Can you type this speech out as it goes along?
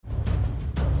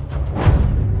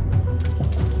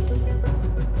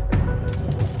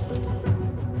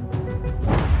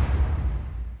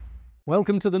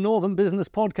Welcome to the Northern Business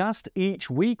Podcast. Each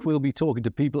week we'll be talking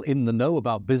to people in the know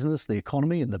about business, the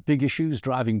economy and the big issues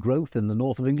driving growth in the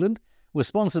north of England. We're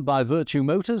sponsored by Virtue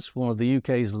Motors, one of the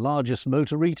UK's largest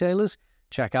motor retailers.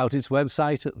 Check out its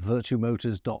website at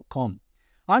virtuemotors.com.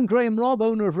 I'm Graham Robb,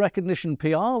 owner of Recognition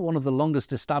PR, one of the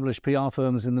longest established PR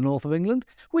firms in the north of England.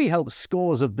 We help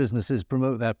scores of businesses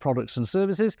promote their products and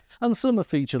services, and some are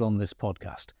featured on this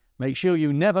podcast. Make sure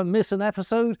you never miss an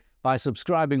episode by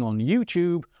subscribing on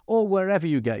YouTube or wherever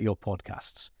you get your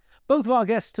podcasts. Both of our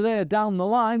guests today are down the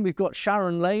line. We've got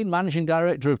Sharon Lane, Managing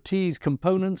Director of Tees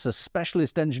Components, a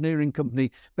specialist engineering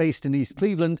company based in East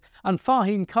Cleveland, and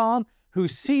Farheen Khan,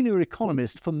 who's Senior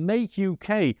Economist for Make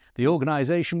UK, the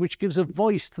organisation which gives a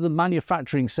voice to the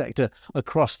manufacturing sector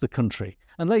across the country.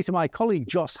 And later, my colleague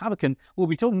Joss Haverkin will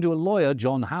be talking to a lawyer,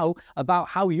 John Howe, about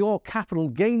how your capital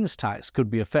gains tax could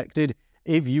be affected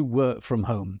if you work from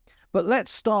home. But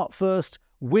let's start first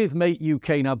with Make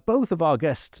UK. Now, both of our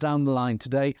guests down the line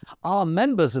today are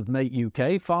members of Make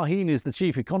UK. Farheen is the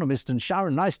Chief Economist, and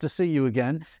Sharon, nice to see you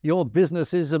again. Your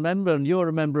business is a member, and you're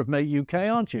a member of Make UK,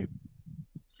 aren't you?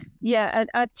 Yeah,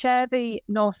 I chair the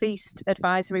North East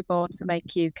Advisory Board for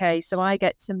Make UK, so I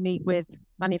get to meet with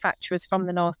manufacturers from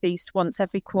the North East once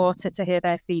every quarter to hear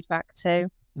their feedback too.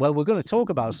 Well, we're going to talk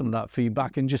about some of that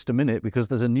feedback in just a minute because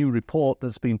there's a new report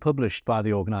that's been published by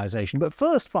the organisation. But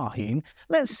first, Farheen,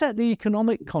 let's set the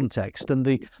economic context and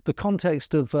the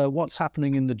context of what's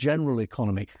happening in the general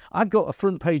economy. I've got a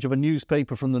front page of a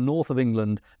newspaper from the north of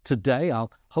England today.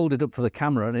 I'll hold it up for the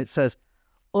camera, and it says,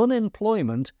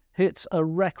 "Unemployment hits a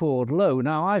record low."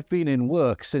 Now, I've been in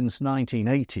work since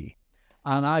 1980,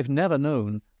 and I've never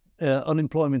known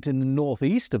unemployment in the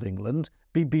northeast of England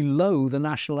be below the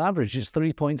national average. It's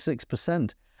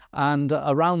 3.6%. And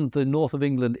around the north of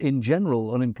England in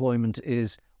general, unemployment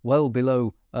is well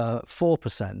below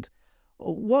 4%.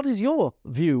 What is your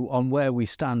view on where we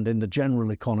stand in the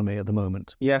general economy at the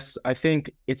moment? Yes, I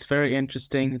think it's very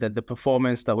interesting that the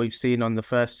performance that we've seen on the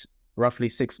first roughly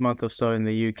 6 months or so in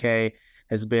the UK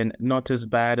has been not as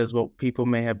bad as what people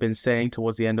may have been saying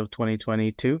towards the end of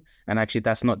 2022. And actually,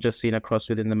 that's not just seen across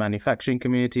within the manufacturing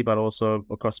community, but also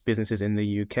across businesses in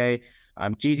the UK.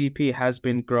 GDP has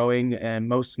been growing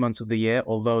most months of the year,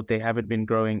 although they haven't been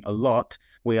growing a lot.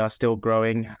 We are still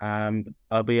growing,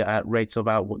 albeit at rates of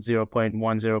about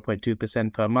 0.1,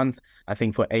 0.2% per month. I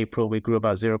think for April, we grew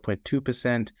about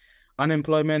 0.2%.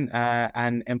 Unemployment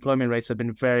and employment rates have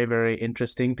been very, very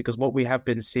interesting because what we have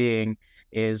been seeing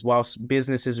is whilst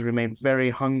businesses remain very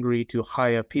hungry to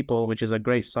hire people, which is a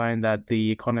great sign that the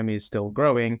economy is still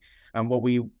growing, and what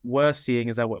we were seeing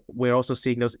is that we're also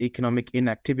seeing those economic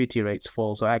inactivity rates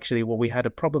fall. So actually what we had a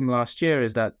problem last year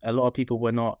is that a lot of people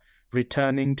were not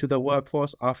returning to the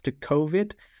workforce after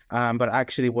COVID. But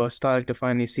actually, we're starting to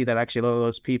finally see that actually a lot of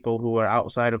those people who were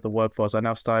outside of the workforce are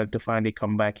now starting to finally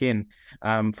come back in.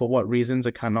 For what reasons,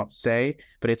 I cannot say,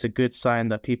 but it's a good sign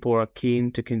that people are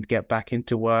keen to get back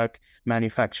into work.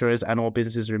 Manufacturers and all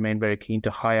businesses remain very keen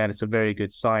to hire, and it's a very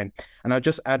good sign. And I'll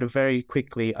just add very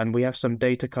quickly, and we have some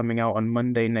data coming out on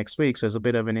Monday next week, so there's a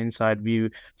bit of an inside view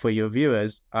for your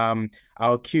viewers. Our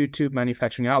Q2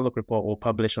 Manufacturing Outlook report will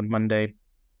publish on Monday,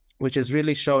 which is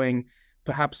really showing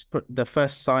perhaps the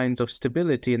first signs of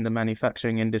stability in the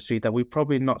manufacturing industry that we've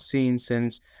probably not seen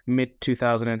since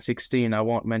mid-2016. I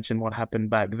won't mention what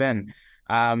happened back then.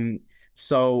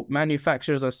 So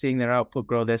manufacturers are seeing their output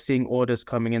grow. They're seeing orders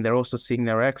coming in. They're also seeing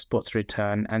their exports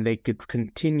return, and they could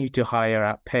continue to hire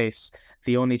at pace.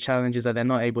 The only challenge is that they're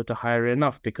not able to hire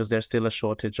enough because there's still a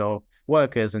shortage of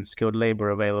workers and skilled labor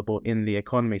available in the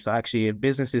economy. So actually, if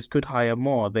businesses could hire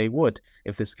more, they would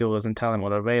if the skills and talent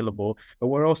were available. But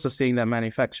we're also seeing that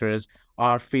manufacturers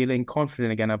are feeling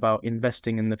confident again about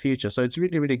investing in the future. So it's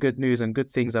really, really good news and good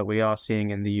things that we are seeing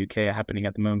in the UK are happening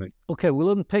at the moment. Okay,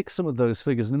 we'll unpick some of those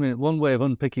figures in a minute. One way of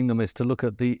unpicking them is to look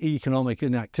at the economic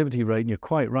inactivity rate. And you're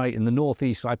quite right. In the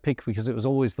northeast, I picked because it was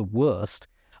always the worst.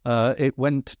 It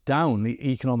went down, the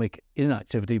economic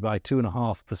inactivity, by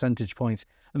 2.5 percentage points.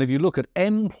 And if you look at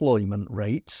employment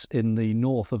rates in the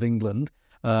north of England,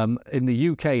 in the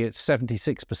UK, it's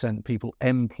 76% people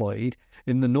employed.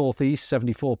 In the northeast,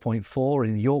 74.4.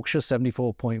 In Yorkshire,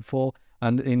 74.4.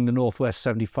 And in the northwest,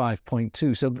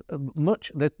 75.2. So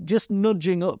they're just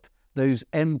nudging up those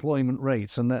employment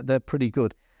rates, and they're pretty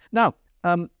good. Now,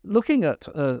 looking at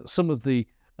some of the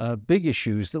big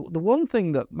issues, the one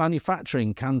thing that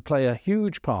manufacturing can play a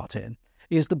huge part in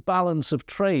is the balance of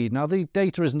trade. Now, the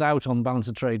data isn't out on balance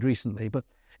of trade recently, but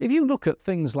if you look at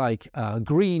things like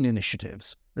green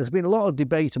initiatives, there's been a lot of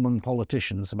debate among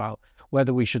politicians about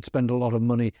whether we should spend a lot of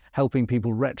money helping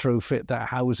people retrofit their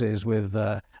houses with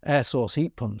air source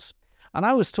heat pumps. And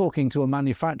I was talking to a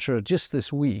manufacturer just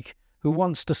this week who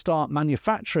wants to start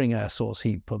manufacturing air source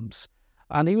heat pumps.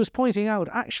 And he was pointing out,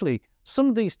 actually, some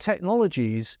of these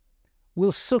technologies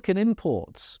will suck in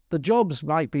imports. The jobs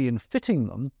might be in fitting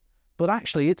them, but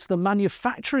actually it's the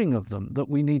manufacturing of them that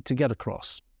we need to get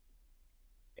across.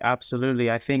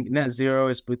 Absolutely. I think net zero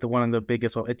is one of the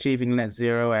biggest, or achieving net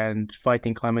zero and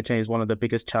fighting climate change is one of the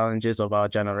biggest challenges of our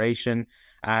generation.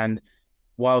 And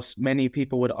whilst many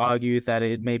people would argue that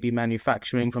it may be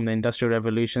manufacturing from the Industrial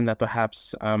Revolution that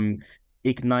perhaps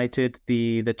ignited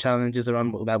the challenges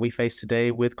around that we face today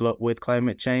with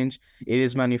climate change, it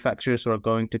is manufacturers who are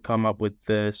going to come up with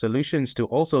the solutions to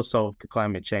also solve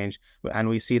climate change. And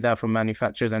we see that from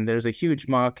manufacturers. And there's a huge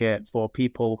market for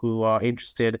people who are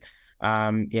interested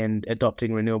in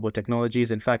adopting renewable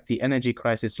technologies. In fact, the energy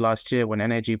crisis last year, when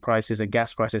energy prices and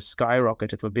gas prices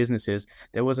skyrocketed for businesses,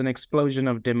 there was an explosion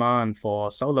of demand for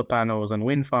solar panels and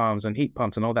wind farms and heat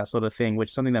pumps and all that sort of thing, which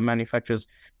is something that manufacturers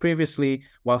previously,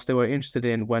 whilst they were interested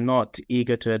in, were not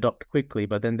eager to adopt quickly,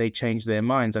 but then they changed their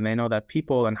minds, and they know that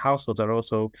people and households are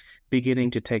also beginning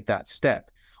to take that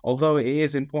step. Although it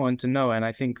is important to know, and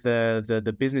I think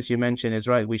the business you mentioned is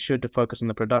right, we should focus on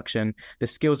the production. The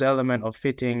skills element of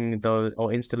fitting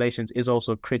or installations is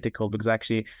also critical, because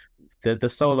actually the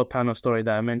solar panel story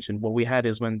that I mentioned, what we had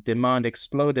is when demand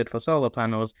exploded for solar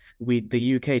panels,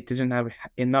 the UK didn't have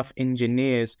enough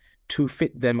engineers to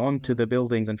fit them onto the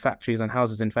buildings and factories and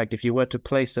houses. In fact, if you were to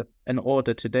place an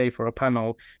order today for a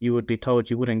panel, you would be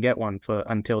told you wouldn't get one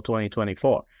until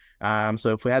 2024.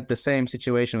 So if we had the same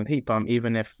situation with heat pump,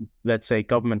 even if, let's say,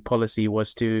 government policy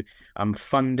was to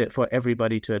fund it for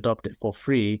everybody to adopt it for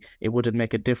free, it wouldn't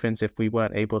make a difference if we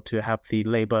weren't able to have the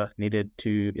labor needed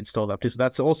to install that. So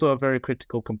that's also a very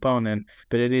critical component,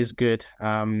 but it is good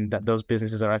that those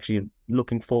businesses are actually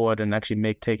looking forward and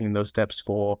actually taking those steps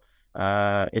for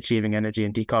achieving energy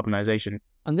and decarbonization.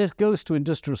 And this goes to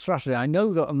industrial strategy. I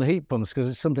know that on the heat pumps, because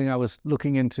it's something I was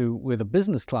looking into with a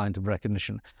business client of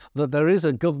Recognition, that there is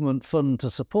a government fund to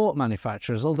support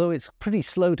manufacturers, although it's pretty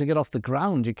slow to get off the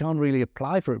ground. You can't really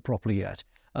apply for it properly yet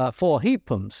for heat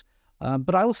pumps.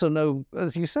 But I also know,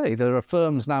 as you say, there are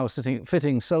firms now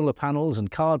fitting solar panels and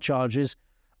car chargers,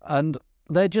 and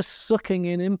they're just sucking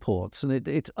in imports, and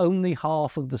it's only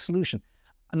half of the solution.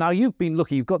 Now, you've been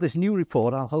looking, you've got this new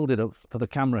report, I'll hold it up for the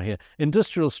camera here,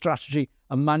 Industrial Strategy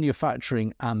and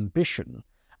Manufacturing Ambition.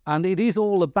 And it is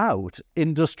all about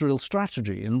industrial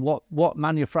strategy and what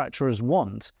manufacturers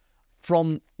want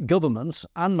from government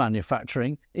and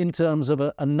manufacturing in terms of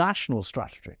a national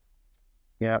strategy.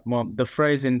 Yeah, well, the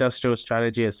phrase industrial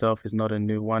strategy itself is not a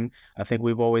new one. I think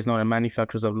we've always known, and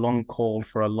manufacturers have long called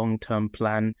for a long-term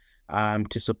plan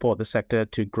to support the sector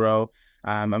to grow.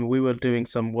 And we were doing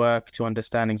some work to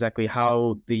understand exactly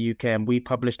how the UK, and we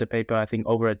published a paper, I think,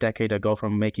 over a decade ago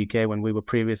from Make UK, when we were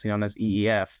previously known as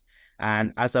EEF.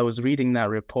 And as I was reading that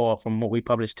report from what we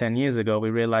published 10 years ago, we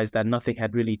realized that nothing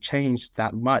had really changed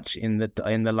that much in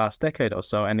the last decade or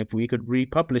so. And if we could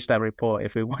republish that report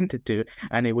if we wanted to,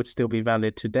 and it would still be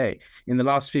valid today. In the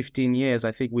last 15 years,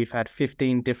 I think we've had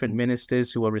 15 different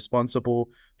ministers who are responsible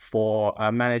for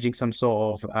managing some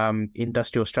sort of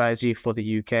industrial strategy for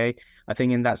the UK. I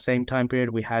think in that same time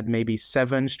period, we had maybe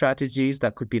 7 strategies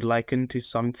that could be likened to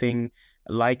something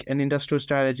like an industrial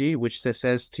strategy, which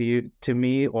says to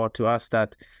me or to us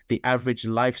that the average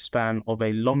lifespan of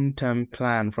a long-term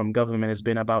plan from government has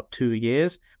been about 2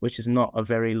 years, which is not a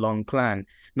very long plan.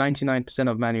 99%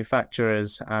 of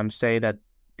manufacturers say that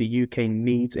the UK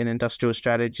needs an industrial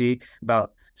strategy.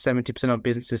 About 70% of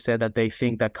businesses said that they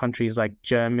think that countries like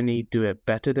Germany do it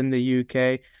better than the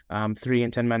UK. 3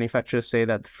 in 10 manufacturers say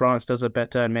that France does it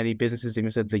better, and many businesses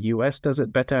even said the US does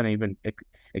it better, and even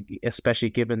especially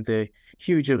given the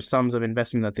huge sums of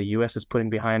investment that the US is putting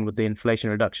behind with the Inflation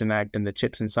Reduction Act and the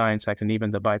CHIPS and Science Act and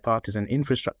even the bipartisan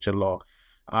infrastructure law.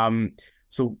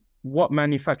 So what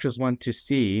manufacturers want to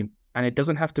see, and it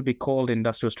doesn't have to be called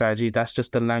industrial strategy, that's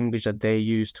just the language that they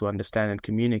use to understand and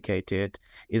communicate it,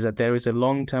 is that there is a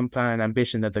long-term plan and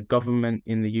ambition that the government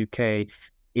in the UK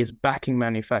is backing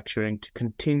manufacturing to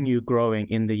continue growing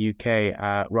in the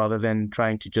UK rather than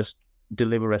trying to just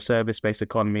deliver a service-based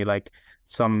economy like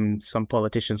some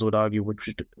politicians would argue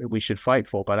we should fight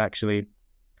for. But actually,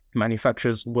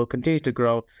 manufacturers will continue to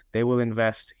grow. They will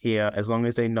invest here as long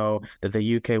as they know that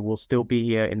the UK will still be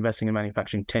here investing in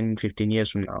manufacturing 10, 15 years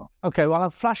from now. Okay, well, I'm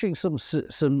flashing some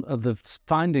of the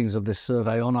findings of this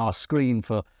survey on our screen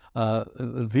for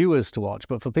viewers to watch.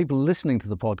 But for people listening to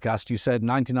the podcast, you said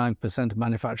 99% of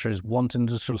manufacturers want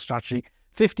industrial strategy.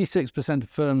 56% of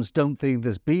firms don't think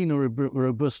there's been a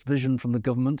robust vision from the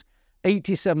government.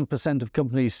 87% of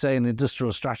companies say an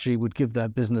industrial strategy would give their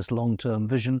business long-term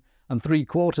vision, and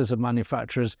 3/4 of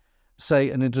manufacturers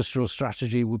say an industrial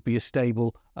strategy would be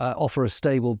offer a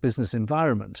stable business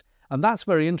environment. And that's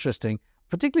very interesting.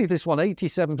 Particularly this one,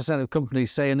 87% of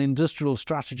companies say an industrial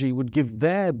strategy would give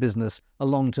their business a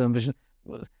long-term vision.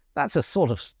 That's a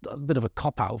bit of a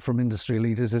cop-out from industry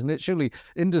leaders, isn't it? Surely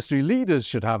industry leaders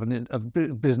should have a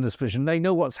business vision. They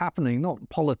know what's happening, not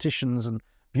politicians and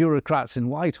bureaucrats in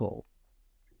Whitehall.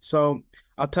 So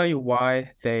I'll tell you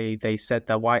why they said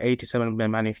that, why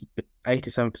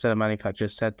 87% of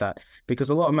manufacturers said that.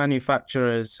 Because a lot of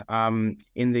manufacturers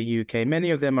in the UK, many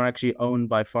of them are actually owned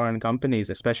by foreign companies,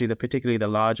 particularly the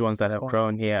large ones that have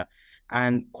grown here.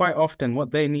 And quite often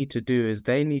what they need to do is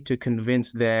they need to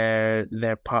convince their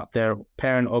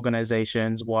parent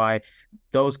organizations why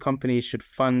those companies should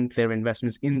fund their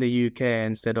investments in the UK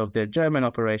instead of their German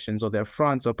operations or their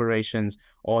France operations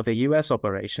or the US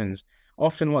operations.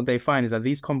 Often what they find is that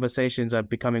these conversations are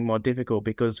becoming more difficult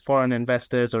because foreign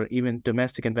investors or even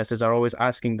domestic investors are always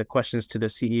asking the questions to the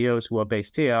CEOs who are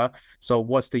based here. So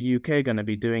what's the UK going to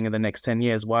be doing in the next 10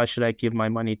 years? Why should I give my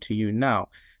money to you now?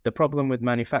 The problem with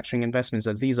manufacturing investments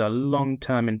is that these are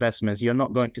long-term investments. You're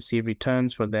not going to see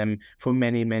returns for them for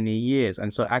many, many years.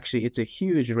 And so actually it's a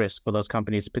huge risk for those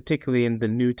companies, particularly in the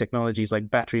new technologies like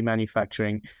battery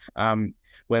manufacturing,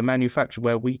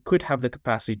 where we could have the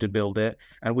capacity to build it.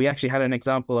 And we actually had an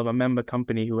example of a member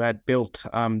company who had built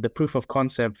the proof of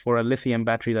concept for a lithium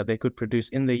battery that they could produce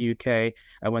in the UK.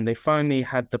 And when they finally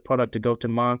had the product to go to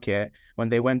market, when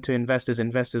they went to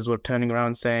investors were turning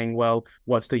around saying, well,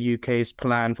 what's the UK's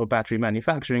plan for battery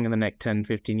manufacturing in the next 10,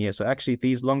 15 years? So actually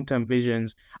these long-term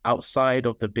visions outside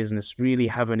of the business really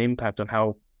have an impact on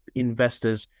how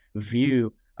investors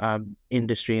view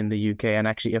industry in the UK and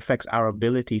actually affects our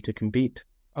ability to compete.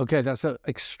 Okay, that's an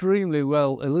extremely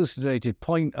well elucidated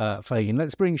point, Fahim.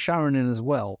 Let's bring Sharon in as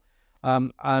well.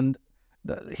 And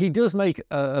he does make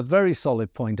a very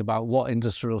solid point about what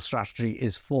industrial strategy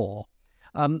is for.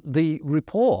 The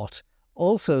report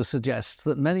also suggests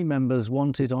that many members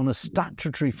want it on a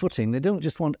statutory footing. They don't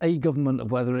just want a government,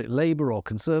 of whether it's Labour or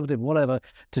Conservative, whatever,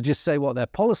 to just say what their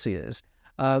policy is.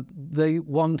 They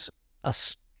want a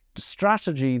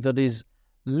strategy that is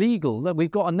legal. That we've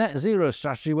got a net zero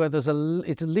strategy where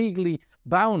it's legally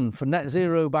bound for net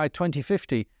zero by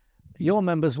 2050. Your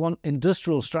members want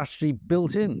industrial strategy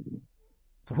built in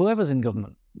for whoever's in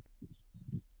government.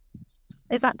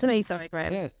 Is that to me? Sorry,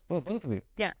 Graham. Yes, well, both of you.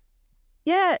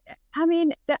 Yeah. I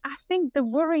mean, I think the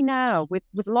worry now with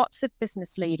lots of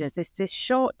business leaders is this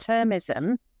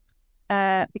short-termism.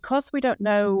 Because we don't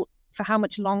know for how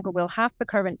much longer we'll have the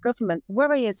current government, the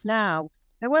worry is now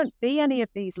there won't be any of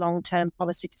these long-term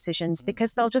policy decisions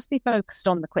because they'll just be focused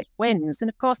on the quick wins. And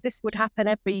of course, this would happen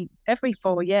every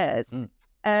 4 years.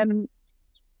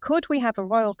 Could we have a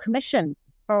royal commission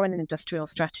for an industrial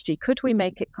strategy? Could we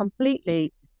make it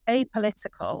completely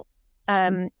apolitical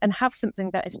and have something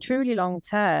that is truly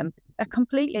long-term? I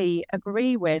completely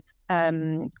agree with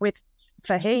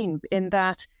Fahim in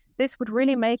that this would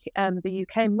really make the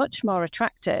UK much more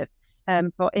attractive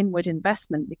for inward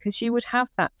investment because you would have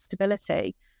that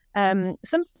stability.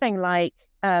 Something like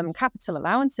capital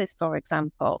allowances, for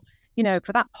example,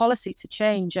 for that policy to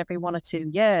change every 1 or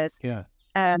 2 years,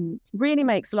 really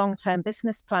makes long-term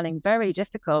business planning very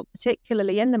difficult,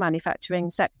 particularly in the manufacturing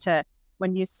sector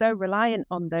when you're so reliant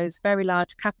on those very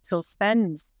large capital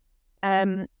spends.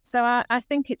 So I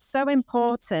think it's so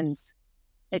important.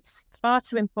 It's far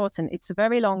too important. It's a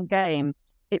very long game.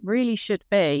 It really should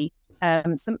be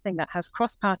something that has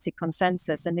cross-party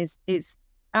consensus and is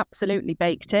absolutely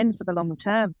baked in for the long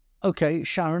term. Okay,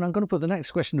 Sharon, I'm going to put the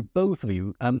next question to both of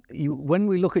you. When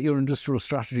we look at your industrial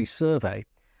strategy survey,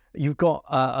 you've got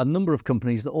a number of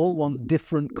companies that all want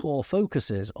different core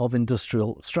focuses of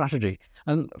industrial strategy.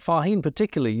 And Fahim,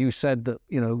 particularly, you said that,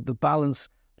 the balance,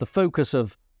 the focus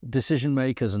of decision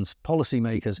makers and policy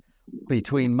makers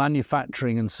between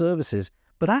manufacturing and services,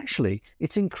 but actually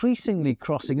it's increasingly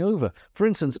crossing over. For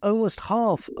instance, almost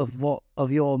half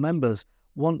of your members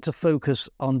want to focus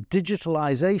on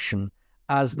digitalization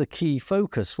as the key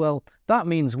focus. Well, that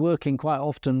means working quite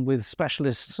often with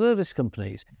specialist service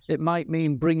companies. It might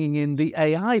mean bringing in the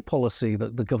AI policy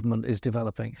that the government is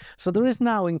developing. So there is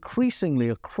now increasingly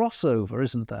a crossover,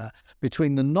 isn't there,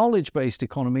 between the knowledge-based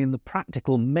economy and the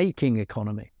practical making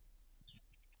economy?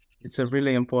 It's a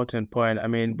really important point. I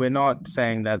mean, we're not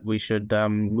saying that we should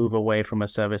move away from a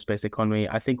service-based economy.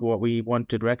 I think what we want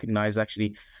to recognize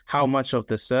actually how much of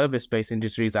the service-based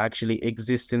industries actually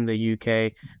exist in the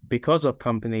UK because of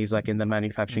companies like in the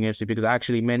manufacturing industry, because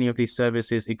actually many of these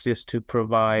services exist to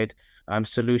provide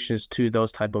solutions to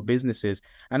those type of businesses.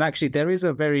 And actually there is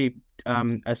a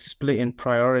split in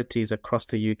priorities across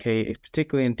the UK,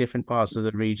 particularly in different parts of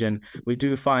the region. We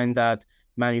do find that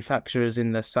manufacturers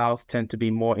in the south tend to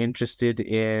be more interested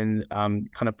in kind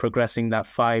of progressing that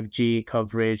 5G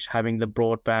coverage, having the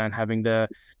broadband, having the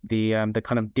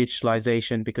kind of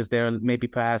digitalization, because they're maybe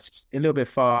perhaps a little bit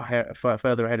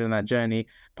further ahead in that journey,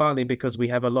 partly because we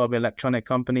have a lot of electronic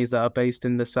companies that are based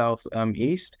in the south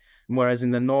east, whereas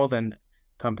in the northern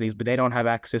companies, but they don't have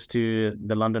access to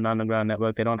the London Underground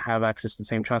network. They don't have access to the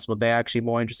same transport. They're actually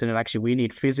more interested in we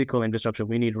need physical infrastructure.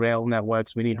 We need rail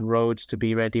networks. We need roads to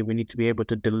be ready. We need to be able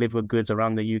to deliver goods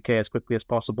around the UK as quickly as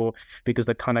possible because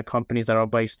the kind of companies that are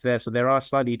based there. So there are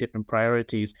slightly different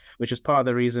priorities, which is part of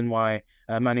the reason why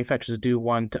manufacturers do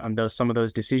want some of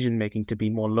those decision making to be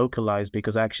more localized,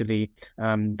 because actually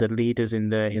the leaders in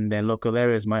their local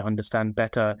areas might understand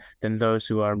better than those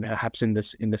who are perhaps in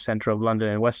the center of London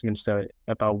and Westminster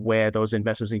about where those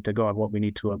investments need to go and what we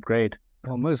need to upgrade.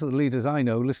 Well, most of the leaders I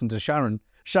know listen to Sharon.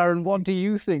 Sharon, what do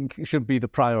you think should be the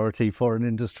priority for an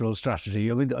industrial strategy?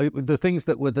 I mean, the things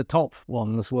that were the top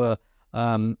ones were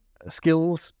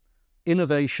skills,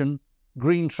 innovation,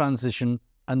 green transition,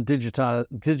 and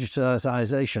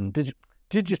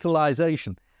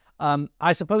digitalization.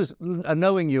 I suppose,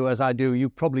 knowing you as I do, you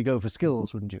probably go for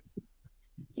skills, wouldn't you?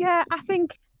 Yeah, I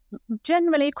think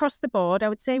generally across the board, I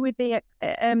would say with the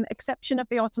exception of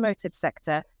the automotive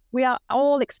sector, we are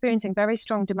all experiencing very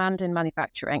strong demand in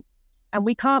manufacturing, and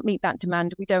we can't meet that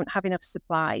demand. We don't have enough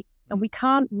supply, and we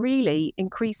can't really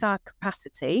increase our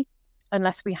capacity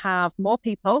unless we have more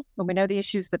people, and we know the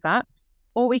issues with that,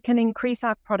 or we can increase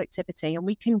our productivity and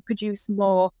we can produce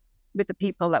more with the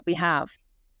people that we have.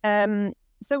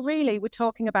 So really, we're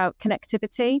talking about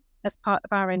connectivity as part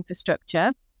of our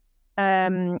infrastructure,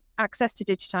 access to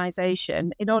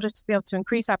digitization in order to be able to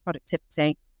increase our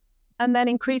productivity, and then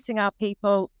increasing our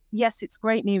people. Yes, it's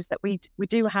great news that we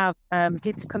do have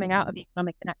people coming out of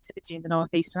economic inactivity in the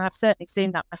Northeast, and I've certainly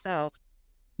seen that myself.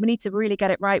 We need to really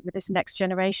get it right with this next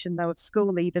generation, though, of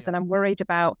school leavers, and I'm worried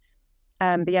about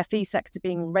the FE sector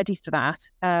being ready for that,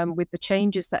 with the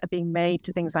changes that are being made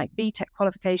to things like BTEC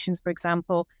qualifications, for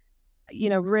example,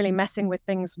 really messing with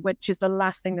things, which is the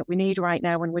last thing that we need right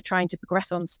now when we're trying to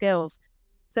progress on skills.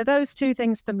 So those two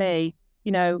things for me,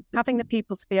 having the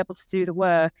people to be able to do the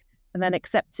work, and then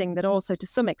accepting that also to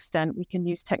some extent we can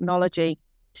use technology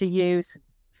to use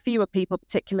fewer people,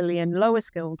 particularly in lower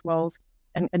skilled roles,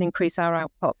 and increase our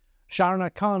output. Sharon, I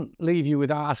can't leave you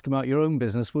without asking about your own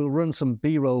business. We'll run some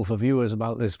B-roll for viewers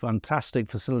about this fantastic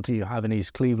facility you have in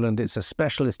East Cleveland. It's a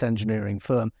specialist engineering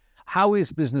firm. How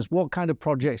is business? What kind of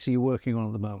projects are you working on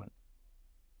at the moment?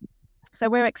 So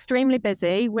we're extremely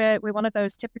busy. We're one of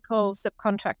those typical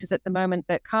subcontractors at the moment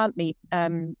that can't meet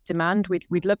demand.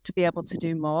 We'd love to be able to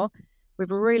do more.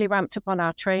 We've really ramped up on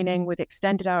our training. We've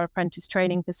extended our apprentice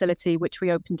training facility, which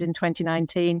we opened in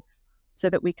 2019, so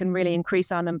that we can really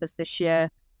increase our numbers this year,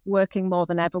 working more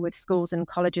than ever with schools and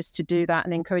colleges to do that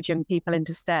and encouraging people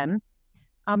into STEM.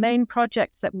 Our main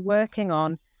projects that we're working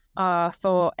on are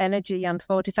for energy and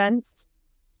for defence.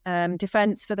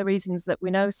 Defence, for the reasons that we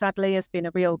know, sadly, has been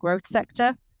a real growth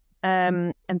sector.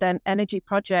 And then energy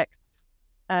projects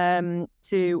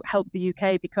to help the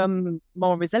UK become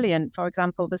more resilient. For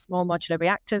example, the small modular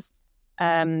reactors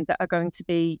that are going to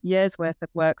be years' worth of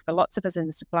work for lots of us in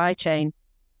the supply chain.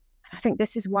 I think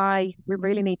this is why we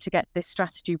really need to get this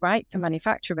strategy right for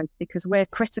manufacturing, because we're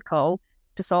critical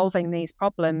to solving these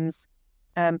problems,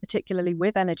 particularly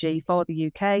with energy for the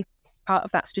UK. It's part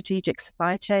of that strategic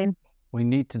supply chain. We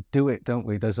need to do it, don't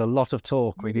we? There's a lot of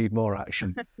talk. We need more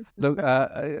action. Look,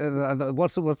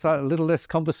 what's that? A little less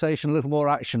conversation, a little more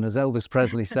action, as Elvis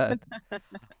Presley said.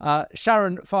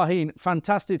 Sharon, Farheen,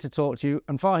 fantastic to talk to you.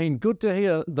 And Farheen, good to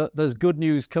hear that there's good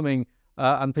news coming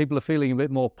and people are feeling a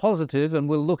bit more positive, and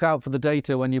we'll look out for the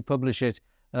data when you publish it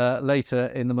later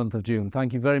in the month of June.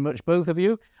 Thank you very much, both of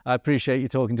you. I appreciate you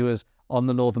talking to us on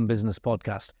the Northern Business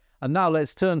Podcast. And now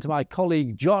let's turn to my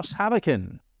colleague, Josh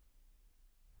Haverkin.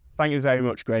 Thank you very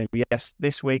much, Graham. Yes,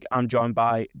 this week I'm joined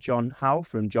by John Howe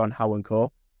from John Howe &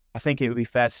 Co. I think it would be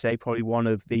fair to say probably one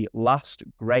of the last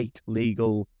great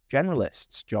legal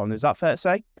generalists. John, is that fair to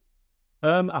say?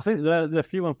 I think they're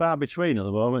few and far between at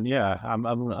the moment, yeah.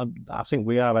 I think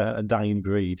we are a dying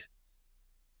breed.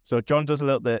 So John does a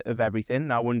little bit of everything.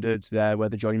 I wondered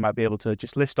whether, John, you might be able to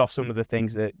just list off some of the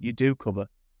things that you do cover.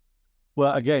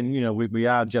 Well, again, we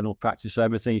are general practice, so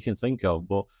everything you can think of,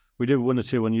 but we do one or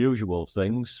two unusual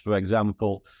things. For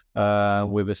example,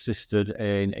 we've assisted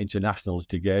in international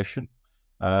litigation.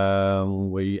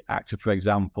 We acted, for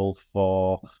example,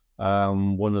 for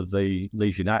one of the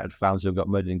Leeds United fans who got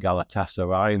murdered in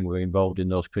Galatasaray, and we're involved in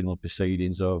those criminal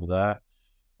proceedings over there.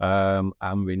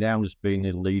 And Renown has been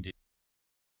a leading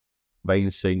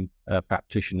conveyancing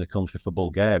practitioner in the country for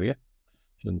Bulgaria.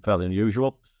 It's fairly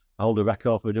unusual. I hold a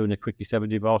record for doing a quickly 7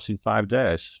 divorce in 5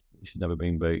 days, which has never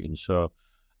been beaten. So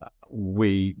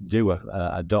we do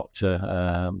a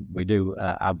doctor, we do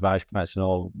advise clients in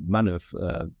all manner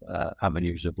of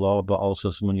avenues of law, but also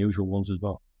some unusual ones as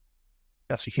well.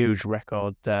 That's a huge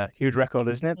record,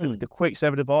 isn't it? The quick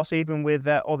 7 divorce, even with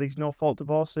all these no-fault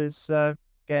divorces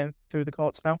getting through the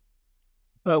courts now?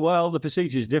 Well, the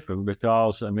procedure is different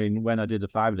because, when I did the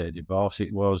 5-day divorce,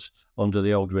 it was under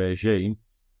the old regime.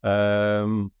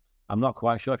 I'm not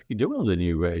quite sure if you can do it under the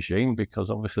new regime because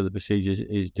obviously the procedure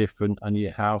is different, and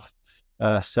you have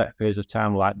set periods of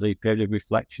time like the period of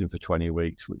reflection for 20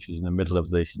 weeks, which is in the middle of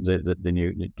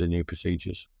the new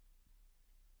procedures.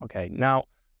 Okay, now,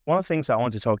 one of the things I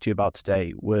wanted to talk to you about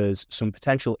today was some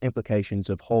potential implications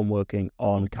of home working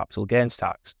on capital gains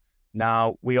tax.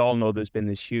 Now, we all know there's been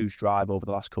this huge drive over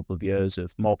the last couple of years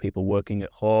of more people working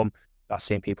at home. That's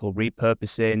seen people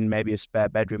repurposing maybe a spare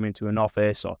bedroom into an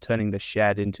office or turning the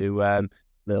shed into a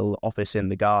little office in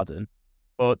the garden.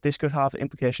 But this could have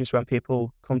implications when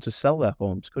people come to sell their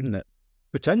homes, couldn't it?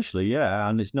 Potentially, yeah,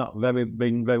 and it's not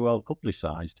been very well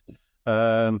publicised.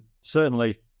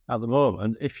 Certainly, at the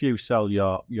moment, if you sell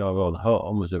your own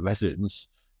home as a residence,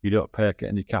 you don't pay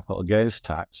any capital gains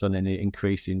tax on any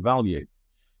increase in value.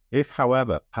 If,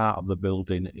 however, part of the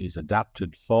building is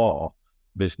adapted for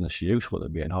business use, whether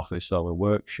it be an office or a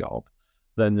workshop,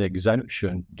 then the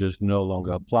exemption just no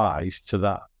longer applies to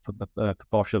that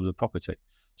proportion of the property.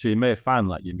 So you may find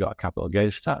that you've got a capital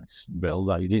gains tax bill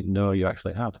that you didn't know you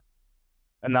actually had.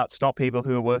 And that's not people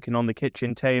who are working on the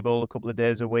kitchen table a couple of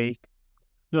days a week?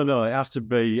 No, it has to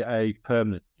be a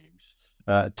permanent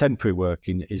use. Temporary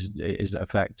working isn't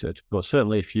affected, but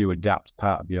certainly if you adapt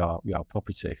part of your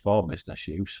property for business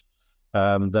use,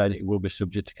 then it will be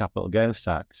subject to capital gains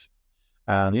tax.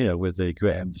 And, with the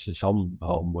great emphasis on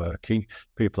home working,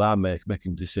 people are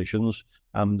making decisions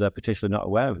and they're potentially not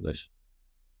aware of this.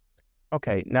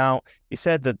 Okay, now, you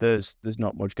said that there's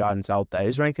not much guidance out there.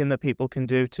 Is there anything that people can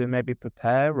do to maybe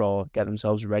prepare or get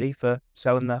themselves ready for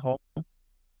selling their home?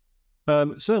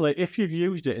 Certainly, if you've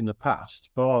used it in the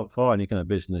past for any kind of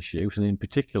business use, and in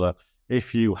particular,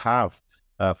 if you have,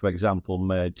 for example,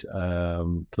 made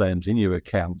claims in your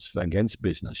accounts against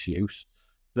business use,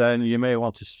 then you may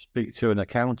want to speak to an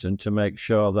accountant to make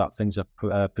sure that things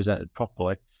are presented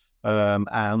properly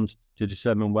and to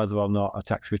determine whether or not a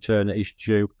tax return is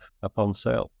due upon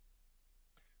sale.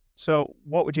 So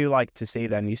what would you like to see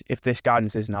then, if this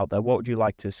guidance isn't out there, what would you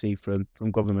like to see from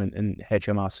government and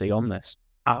HMRC on this?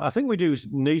 I think we do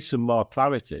need some more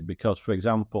clarity because, for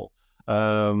example,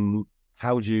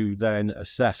 how do you then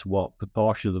assess what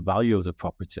proportion of the value of the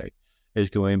property is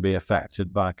going to be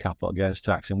affected by capital gains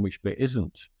tax and which bit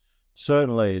isn't?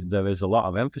 Certainly, there is a lot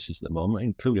of emphasis at the moment,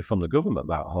 including from the government,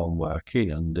 about home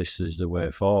working, and this is the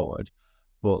way forward.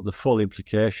 But the full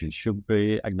implications should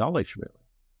be acknowledged, really.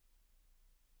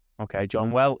 Okay,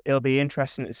 John. Well, it'll be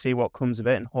interesting to see what comes of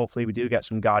it, and hopefully we do get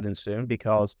some guidance soon,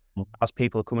 because as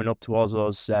people are coming up towards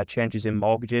those changes in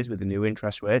mortgages with the new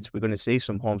interest rates, we're going to see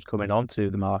some homes coming onto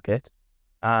the market,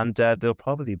 and there'll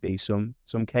probably be some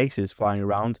cases flying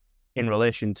around in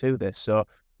relation to this. So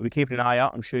we'll be keeping an eye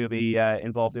out. I'm sure you'll be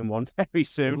involved in one very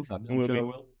soon.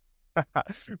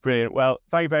 Brilliant. Well,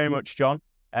 thank you very much, John.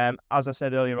 As I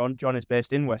said earlier on, John is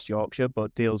based in West Yorkshire,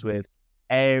 but deals with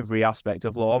every aspect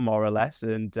of law, more or less,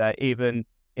 and even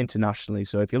internationally.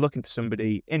 So if you're looking for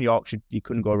somebody in Yorkshire, you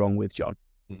couldn't go wrong with John.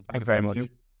 Thank you very much.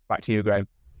 Back to you, Graham.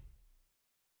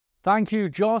 Thank you,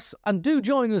 Joss. And do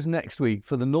join us next week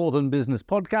for the Northern Business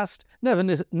Podcast. Never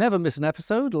miss an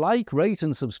episode. Like, rate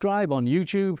and subscribe on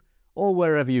YouTube or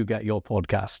wherever you get your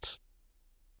podcasts.